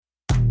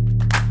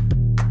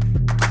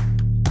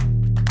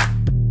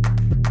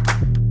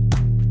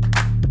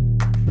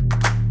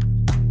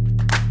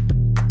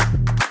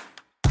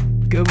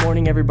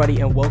everybody,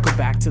 and welcome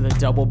back to the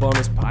Double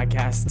Bonus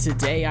Podcast.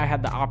 Today, I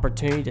had the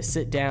opportunity to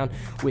sit down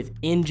with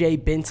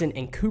NJ Benson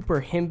and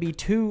Cooper Hemby,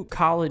 two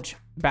college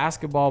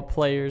basketball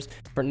players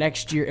for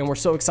next year, and we're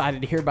so excited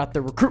to hear about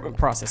the recruitment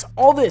process.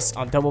 All this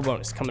on Double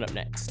Bonus coming up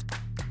next.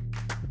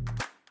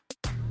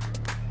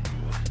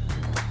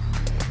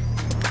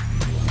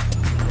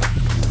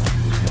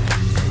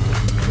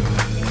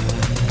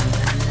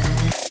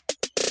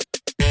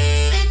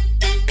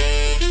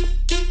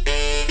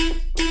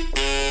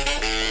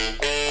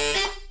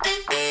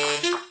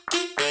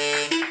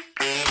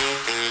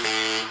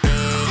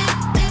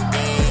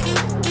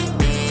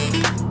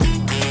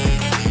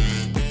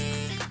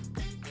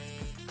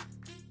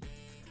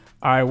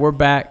 All right, we're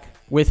back.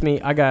 With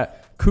me, I got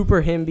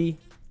Cooper Hemby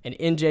and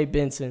NJ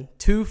Benson,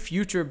 two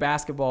future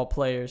basketball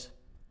players,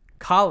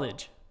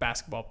 college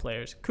basketball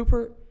players.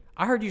 Cooper,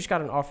 I heard you just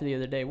got an offer the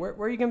other day. Where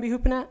are you going to be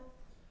hooping at?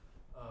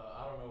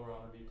 I don't know where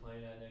I'm going to be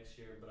playing at next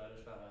year, but I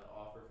just got an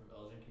offer from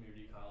Elgin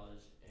Community College.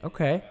 And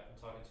Okay.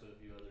 I'm talking to a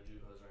few other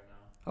JUCOs right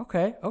now.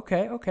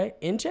 Okay.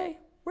 NJ,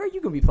 where are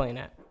you going to be playing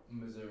at?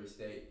 Missouri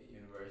State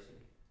University.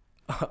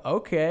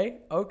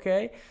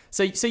 Okay.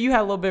 So you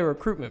had a little bit of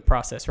recruitment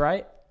process,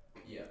 right?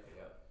 Yeah.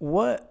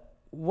 What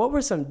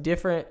was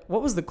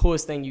the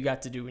coolest thing you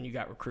got to do when you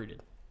got recruited?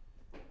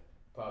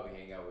 Probably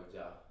hang out with who?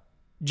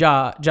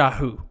 Ja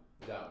Morant.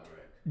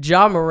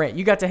 Ja Morant.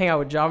 You got to hang out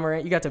with Ja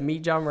Morant? You got to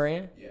meet Ja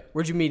Morant? Yeah.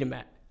 Where'd you meet him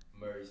at?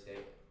 Murray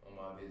State on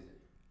my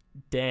visit.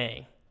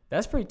 Dang.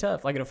 That's pretty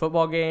tough. Like at a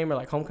football game or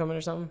like homecoming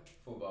or something?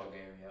 Football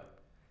game, yeah.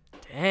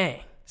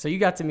 Dang. So you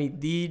got to meet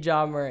the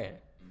Ja Morant.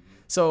 Mm-hmm.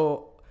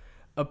 So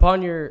I'm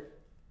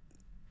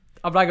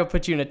not going to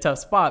put you in a tough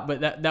spot,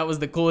 but that was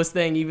the coolest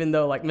thing, even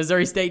though like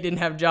Missouri State didn't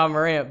have Ja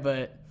Morant,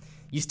 but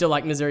you still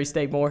like Missouri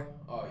State more?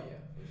 Oh, yeah,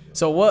 for sure.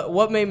 So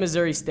what made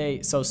Missouri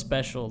State so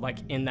special like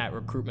in that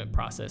recruitment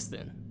process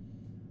then?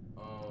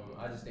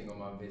 I just think on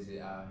my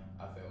visit, I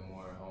felt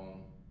more at home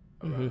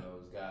around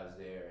those guys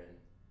there and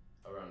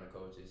around the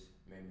coaches.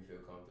 Made me feel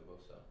comfortable,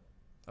 so.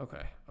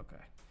 Okay.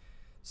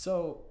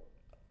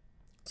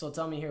 So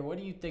tell me here, what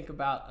do you think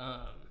about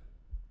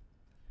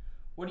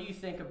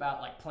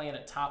like playing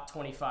a top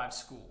 25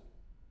 school?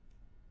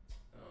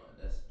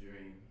 That's the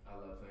dream. I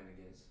love playing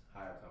against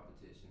higher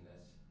competition.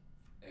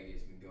 That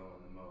gets me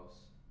going the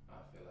most,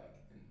 I feel like,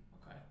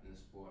 in the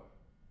sport.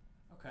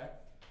 Okay.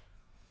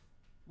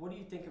 What do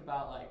you think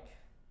about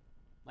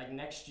like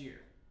next year,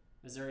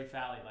 Missouri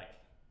Valley? Like,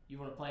 you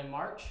want to play in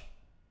March?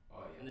 Oh,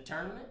 yeah. In the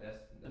tournament?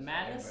 That's the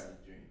madness?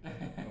 Everybody's dream.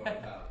 Going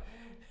to college.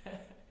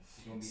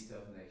 It's going to be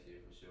tough next year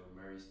for sure.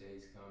 Murray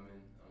State's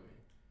coming. I mean,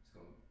 it's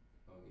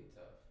going to get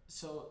tough.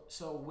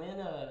 So when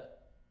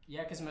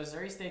because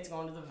Missouri State's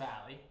going to the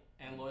Valley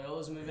and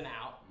Loyola's moving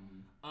out.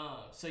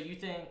 Mm-hmm. So you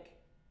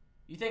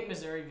think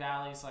Missouri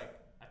Valley's like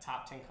a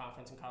top 10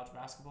 conference in college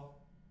basketball?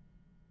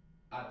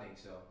 I think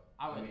so.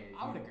 I would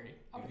agree.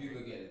 If you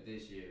look at it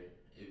this year,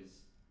 it was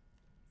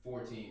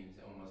 4 teams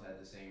almost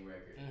had the same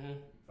record,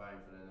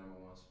 fighting for the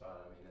number one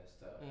spot. I mean, that's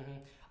tough.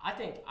 I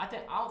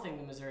don't think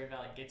the Missouri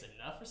Valley gets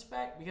enough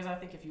respect because I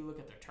think if you look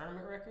at their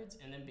tournament records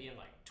and then being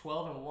like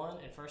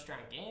 12-1 in first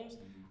round games,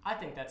 I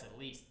think that's at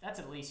least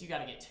you got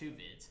to get 2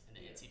 bids in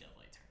the NCAA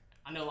tournament.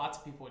 I know lots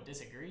of people would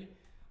disagree,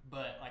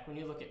 but like when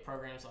you look at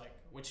programs like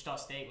Wichita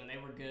State when they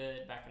were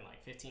good back in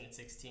like 15 and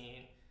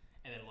 16,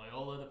 and then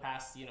Loyola the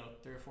past 3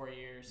 or 4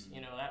 years,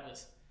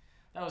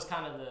 it's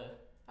kind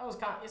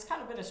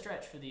of been a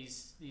stretch for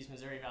these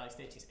Missouri Valley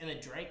State teams. And then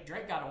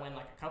Drake got a win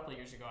like a couple of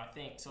years ago, I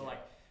think. So like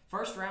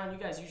first round, you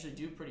guys usually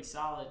do pretty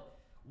solid.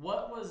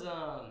 What was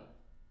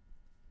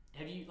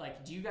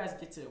do you guys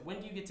when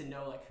do you get to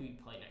know like who you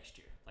play next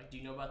year? Like, do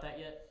you know about that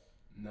yet?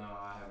 No,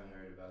 I haven't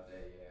heard about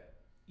that yet.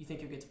 You think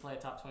you'll get to play a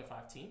top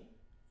 25 team?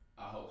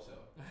 I hope so.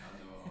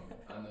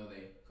 I know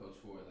they Coach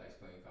Ford likes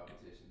playing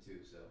competition too,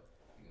 so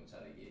we're gonna try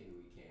to get who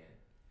we can.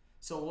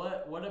 So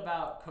what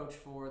about Coach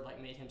Ford like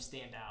made him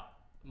stand out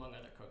among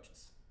other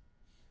coaches?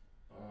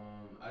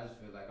 I just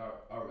feel like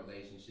our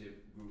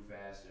relationship grew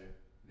faster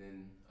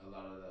than a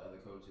lot of the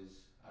other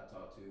coaches I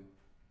talked to.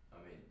 I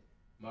mean,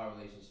 my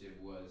relationship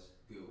was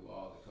good with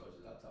all the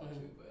coaches I talked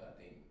to, but I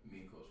think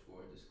me and Coach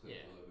Ford just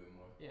clicked a little bit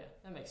more. Yeah,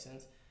 that makes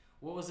sense.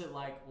 What was it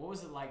like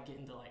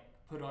getting to like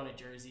put on a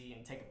jersey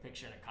and take a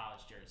picture in a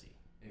college jersey?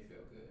 It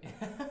felt good,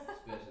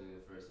 especially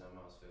the first time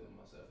I was feeling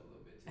myself a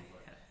little bit too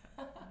much.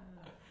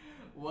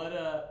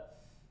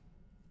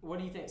 What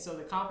do you think? So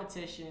the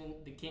competition,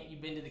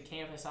 you've been to the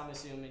campus, I'm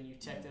assuming you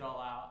checked it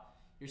all out.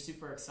 You're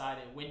super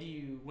excited. When are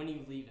you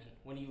leaving?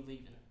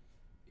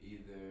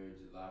 Either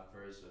July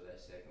 1st or that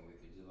second week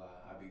of July.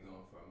 I'll be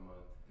gone for a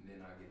month, and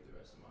then I get the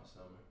rest of my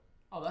summer.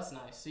 Oh, that's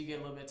nice. So you get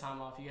a little bit of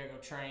time off. You gotta go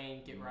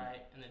train, get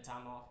right, and then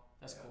time off.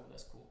 That's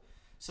cool.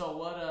 So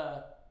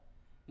what?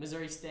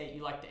 Missouri State.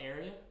 You like the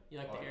area? You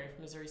like the area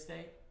for Missouri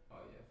State? Oh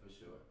yeah, for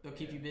sure. They'll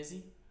keep you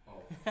busy.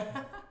 Oh,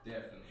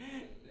 definitely.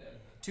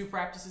 2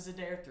 practices a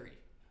day or 3?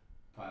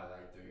 Probably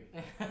like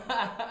 3.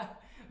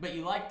 But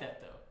you like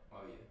that though.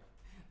 Oh yeah.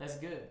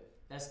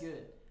 That's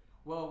good.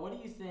 Well, what do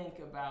you think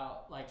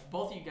about, like,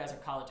 both of you guys are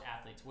college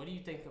athletes. What do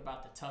you think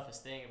about the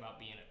toughest thing about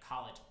being a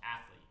college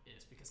athlete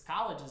is? Because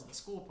college is the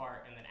school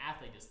part, and then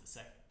athlete is the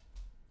second.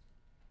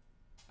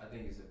 I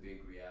think it's a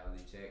big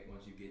reality check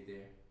once you get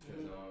there,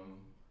 because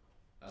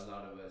a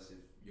lot of us,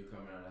 if you're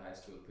coming out of high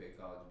school to play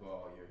college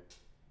ball, you're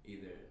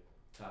either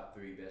top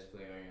 3 best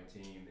player on your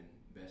team and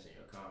best in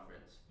your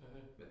conference.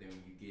 But then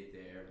when you get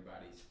there,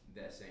 everybody's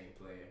that same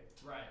player.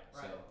 Right.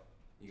 So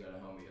you gotta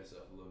humble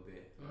yourself a little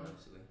bit,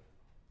 honestly.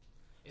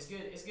 It's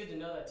good to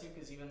know that too,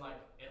 because even like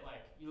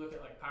you look at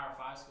like Power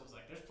 5 schools,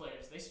 like there's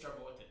players they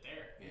struggle with it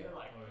there. And you're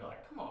like,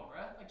 come on,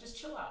 bro, like just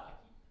chill out.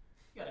 Like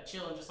you gotta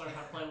chill and just learn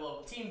how to play a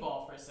little team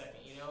ball for a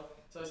second, you know.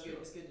 So it's good.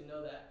 It's good to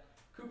know that.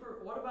 Cooper,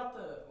 what about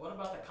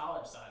the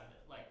college side of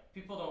it? Like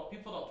people don't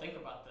think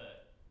about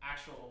the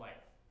actual like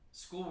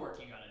schoolwork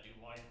you gotta do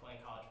while you're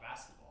playing college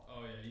basketball.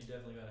 Oh yeah, you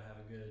definitely gotta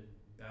have a good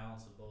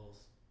balance of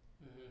both.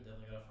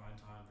 Definitely gotta find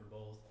time for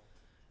both.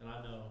 And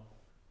I know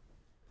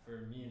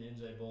for me and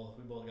NJ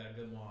we both got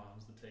good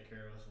moms to take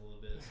care of us a little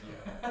bit. So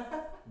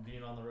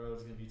being on the road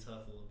is gonna be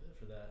tough a little bit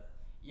for that.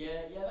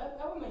 Yeah, that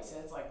would make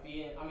sense. Like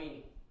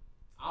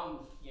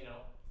I'm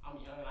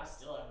young and I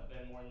still haven't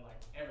been more than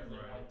like ever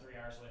lived more than 3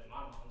 hours away from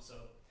my mom.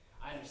 So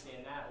I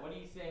understand that. What do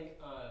you think?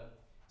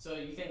 So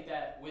you think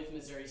that with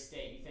Missouri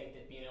State, you think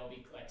that being able to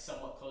be like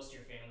somewhat close to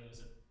your family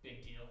was a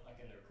big deal,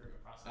 like in the recruitment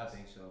process? I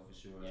think so for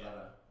sure.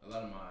 Yeah. A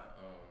lot of my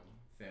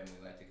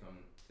family like to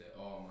come to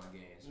all my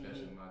games,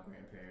 especially my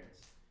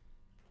grandparents.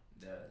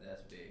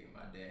 That's big, and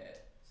my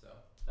dad. So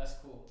that's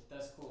cool.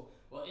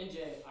 Well,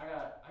 NJ, I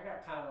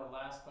got kind of a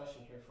last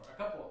question here for a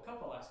couple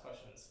last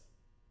questions.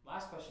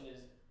 Last question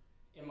is,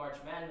 in March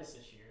Madness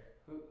this year,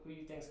 who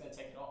you think's gonna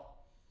take it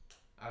all?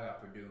 I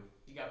got Purdue.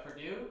 You got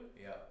Purdue?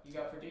 Yep. You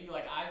got Purdue? You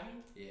like Ivy?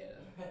 Yeah.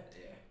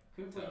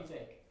 Coop, what do you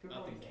think?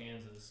 I think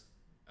Kansas.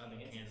 I think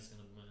Kansas is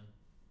gonna win.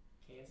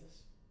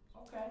 Kansas?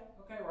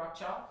 Okay. Rock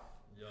Chalk?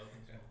 Yup.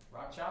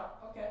 Rock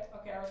Chalk?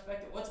 Okay, I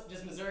respect it.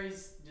 Does Missouri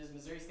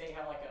State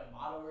have like a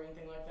motto or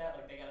anything like that?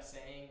 Like they got a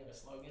saying or a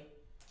slogan?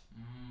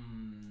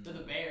 They're the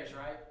Bears,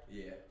 right?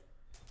 Yeah.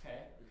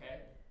 Okay.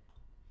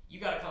 You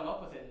gotta come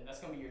up with it. That's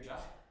gonna be your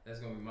job. That's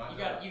gonna be my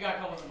job. You gotta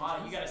come with a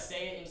motto. You gotta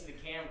say it into the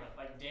camera,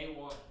 like day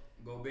one.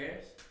 Go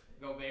Bears.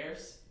 Go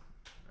Bears.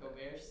 Go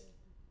Bears.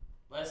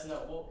 Let us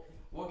know.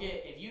 We'll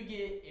get if you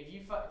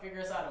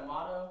figure us out a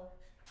motto.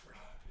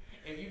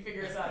 If you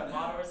figure us out a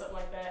motto or something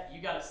like that,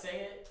 you gotta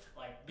say it.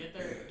 Like get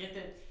the.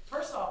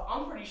 First off,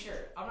 I'm pretty sure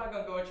I'm not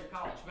gonna go at your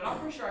college, but I'm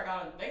pretty sure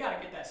they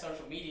gotta get that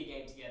social media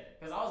game together.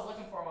 Cause I was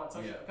looking for them on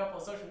a couple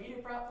of social media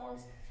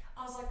platforms.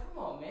 I was like,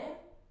 come on, man,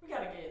 we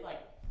gotta get like.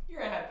 You're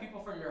gonna have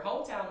people from your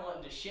hometown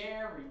wanting to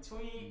share,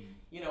 retweet,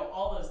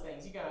 all those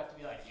things. You're gonna have to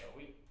be like,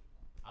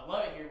 I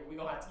love it here, but we're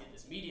gonna have to get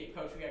this media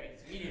coach. We gotta get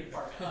this media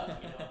department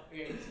up. We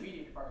gotta get this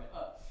media department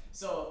up.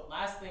 So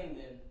last thing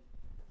then,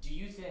 do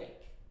you think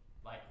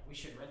like we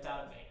should rent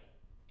out a van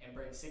and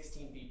bring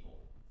 16 people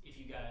if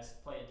you guys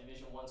play a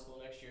Division I school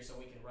next year so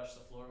we can rush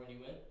the floor when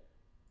you win?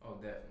 Oh,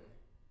 definitely.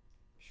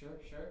 Sure.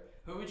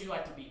 Who would you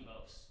like to beat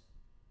most?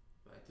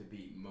 Like to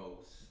beat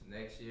most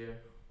next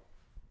year?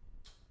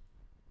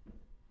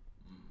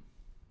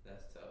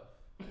 That's tough.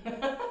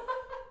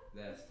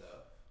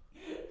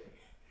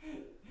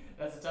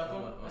 That's a tough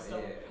one.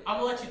 I'm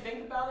gonna let you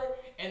think about it,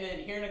 and then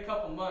here in a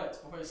couple months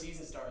before the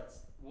season starts,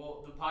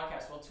 the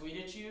podcast will tweet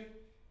at you,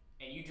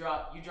 and you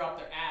drop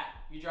their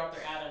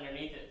ad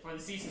underneath it before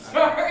the season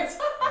starts.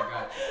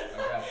 I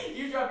got you.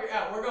 You drop your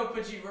ad. We're gonna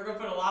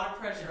put a lot of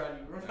pressure on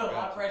you. We're gonna put a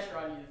lot of pressure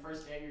on you the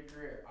first day of your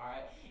career. All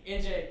right.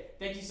 NJ,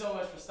 thank you so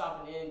much for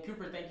stopping in.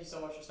 Cooper, thank you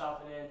so much for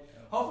stopping in.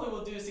 Hopefully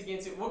we'll do this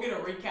again soon. We'll get a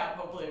recap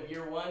hopefully of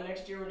year one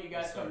next year when you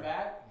guys come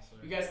back.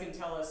 You guys can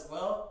tell us,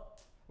 well,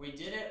 we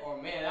did it,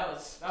 or man, that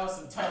was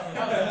some tough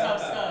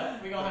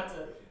stuff. We're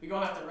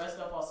gonna have to rest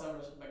up all summer.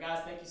 But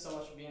guys, thank you so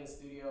much for being in the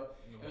studio.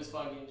 It was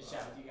fun getting to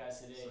chat with you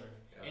guys today.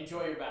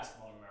 Enjoy your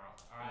basketball tomorrow.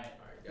 All right.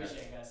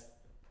 Appreciate it, guys.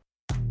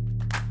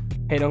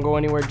 Hey, don't go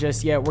anywhere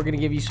just yet. We're gonna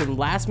give you some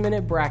last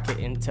minute bracket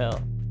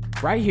intel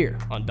right here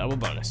on Double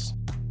Bonus.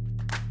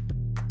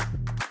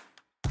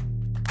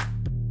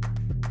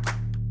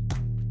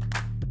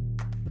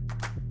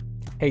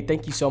 Hey,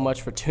 thank you so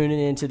much for tuning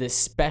in to this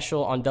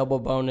special on Double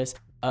Bonus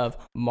of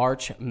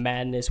March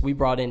Madness. We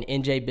brought in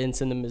NJ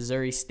Benson, the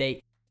Missouri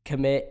State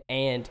commit,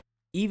 and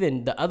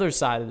even the other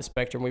side of the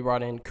spectrum, we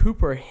brought in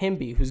Cooper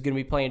Hemby, who's going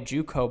to be playing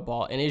JUCO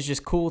ball, and it's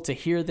just cool to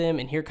hear them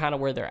and hear kind of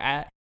where they're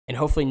at, and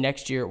hopefully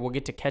next year we'll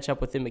get to catch up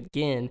with them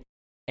again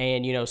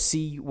and,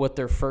 see what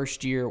their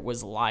first year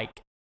was like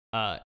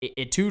at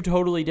two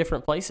totally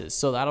different places.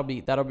 So that'll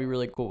be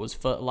really cool. It was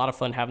a lot of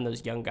fun having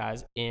those young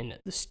guys in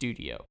the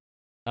studio.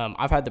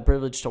 I've had the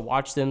privilege to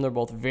watch them. They're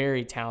both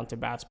very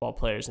talented basketball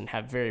players and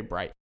have very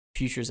bright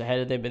futures ahead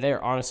of them. But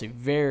they're honestly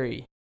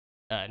very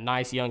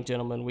nice young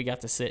gentlemen. We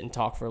got to sit and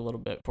talk for a little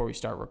bit before we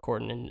start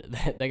recording, and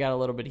they got a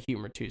little bit of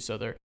humor too. So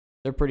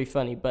they're pretty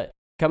funny. But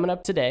coming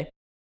up today,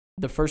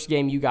 the first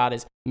game you got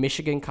is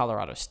Michigan,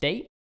 Colorado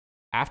State.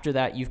 After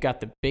that, you've got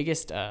the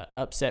biggest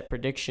upset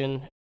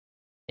prediction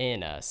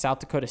in South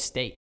Dakota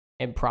State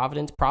and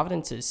Providence.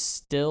 Providence is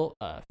still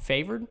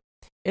favored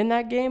in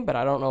that game, but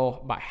I don't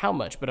know by how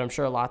much. But I'm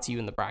sure lots of you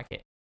in the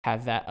bracket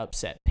have that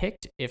upset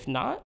picked. If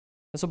not,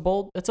 it's a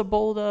bold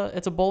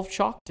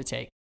chalk to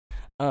take.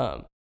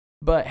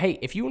 But hey,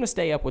 if you want to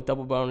stay up with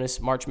Double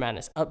Bonus, March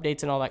Madness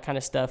updates, and all that kind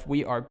of stuff,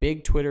 we are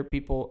big Twitter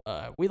people.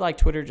 We like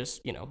Twitter.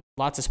 Just,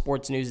 lots of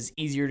sports news is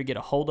easier to get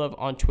a hold of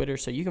on Twitter.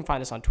 So you can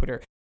find us on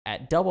Twitter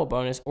at Double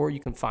Bonus, or you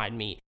can find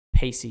me,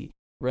 Pacey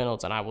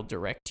Reynolds, and I will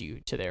direct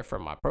you to there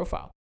from my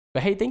profile.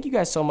 But hey, thank you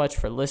guys so much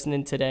for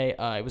listening today.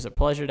 It was a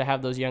pleasure to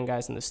have those young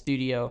guys in the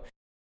studio.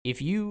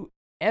 If you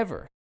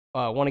ever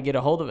want to get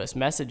a hold of us,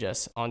 message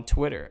us on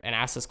Twitter and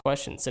ask us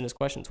questions, send us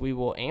questions. We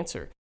will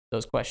answer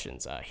those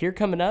questions. Here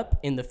coming up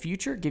in the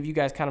future, give you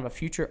guys kind of a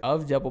future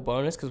of Double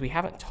Bonus, because we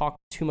haven't talked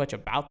too much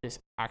about this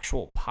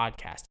actual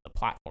podcast, the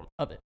platform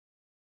of it.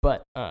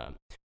 But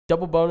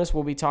Double Bonus,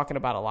 we'll be talking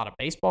about a lot of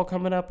baseball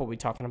coming up. We'll be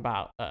talking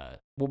about,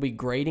 we'll be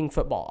grading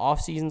football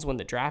off seasons when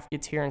the draft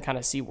gets here and kind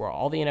of see where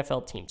all the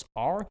NFL teams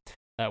are.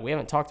 We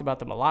haven't talked about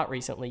them a lot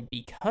recently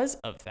because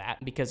of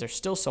that, because there's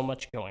still so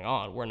much going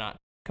on. We're not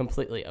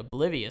completely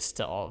oblivious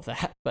to all of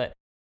that, but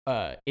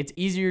it's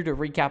easier to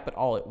recap it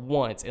all at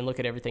once and look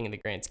at everything in the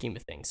grand scheme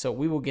of things. So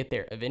we will get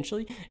there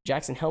eventually.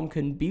 Jackson Helm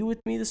couldn't be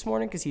with me this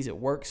morning because he's at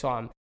work, so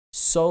I'm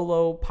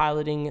solo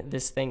piloting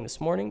this thing this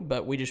morning,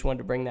 but we just wanted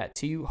to bring that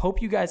to you.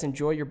 Hope you guys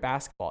enjoy your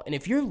basketball. And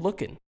if you're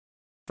looking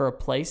for a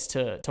place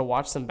to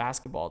watch some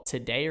basketball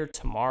today or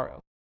tomorrow,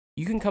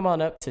 you can come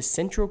on up to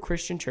Central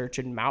Christian Church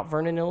in Mount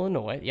Vernon,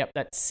 Illinois. Yep,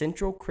 that's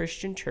Central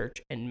Christian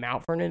Church in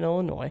Mount Vernon,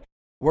 Illinois.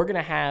 We're going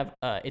to have,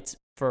 it's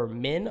for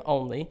men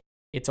only.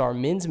 It's our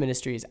men's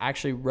ministry is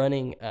actually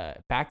running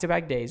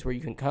back-to-back days where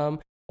you can come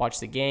watch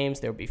the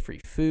games. There'll be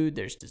free food.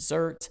 There's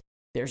dessert.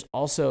 There's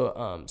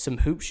also some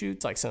hoop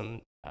shoots, like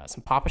some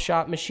Papa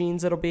Shot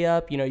machines that'll be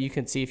up. You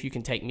can see if you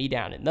can take me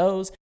down in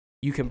those.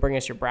 You can bring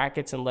us your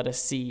brackets and let us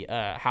see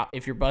how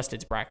if your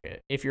busted's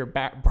bracket, if your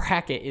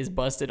bracket is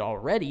busted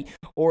already,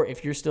 or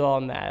if you're still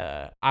on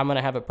that I'm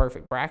gonna have a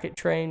perfect bracket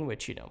train,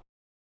 which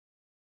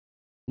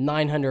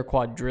 900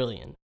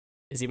 quadrillion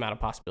is the amount of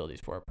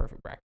possibilities for a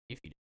perfect bracket if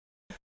you do.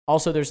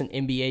 Also, there's an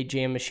NBA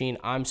Jam machine.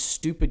 I'm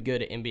stupid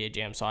good at NBA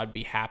Jam, so I'd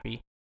be happy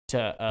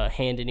to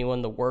hand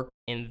anyone the work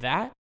in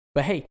that.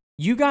 But hey,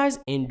 you guys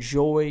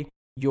enjoy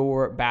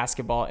your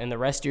basketball and the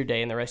rest of your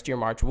day and the rest of your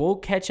March. We'll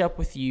catch up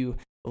with you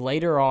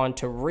later on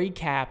to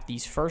recap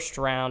these first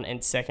round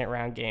and second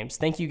round games.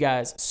 Thank you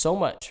guys so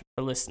much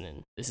for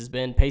listening. This has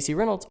been Pacey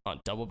Reynolds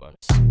on Double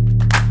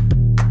Bonus.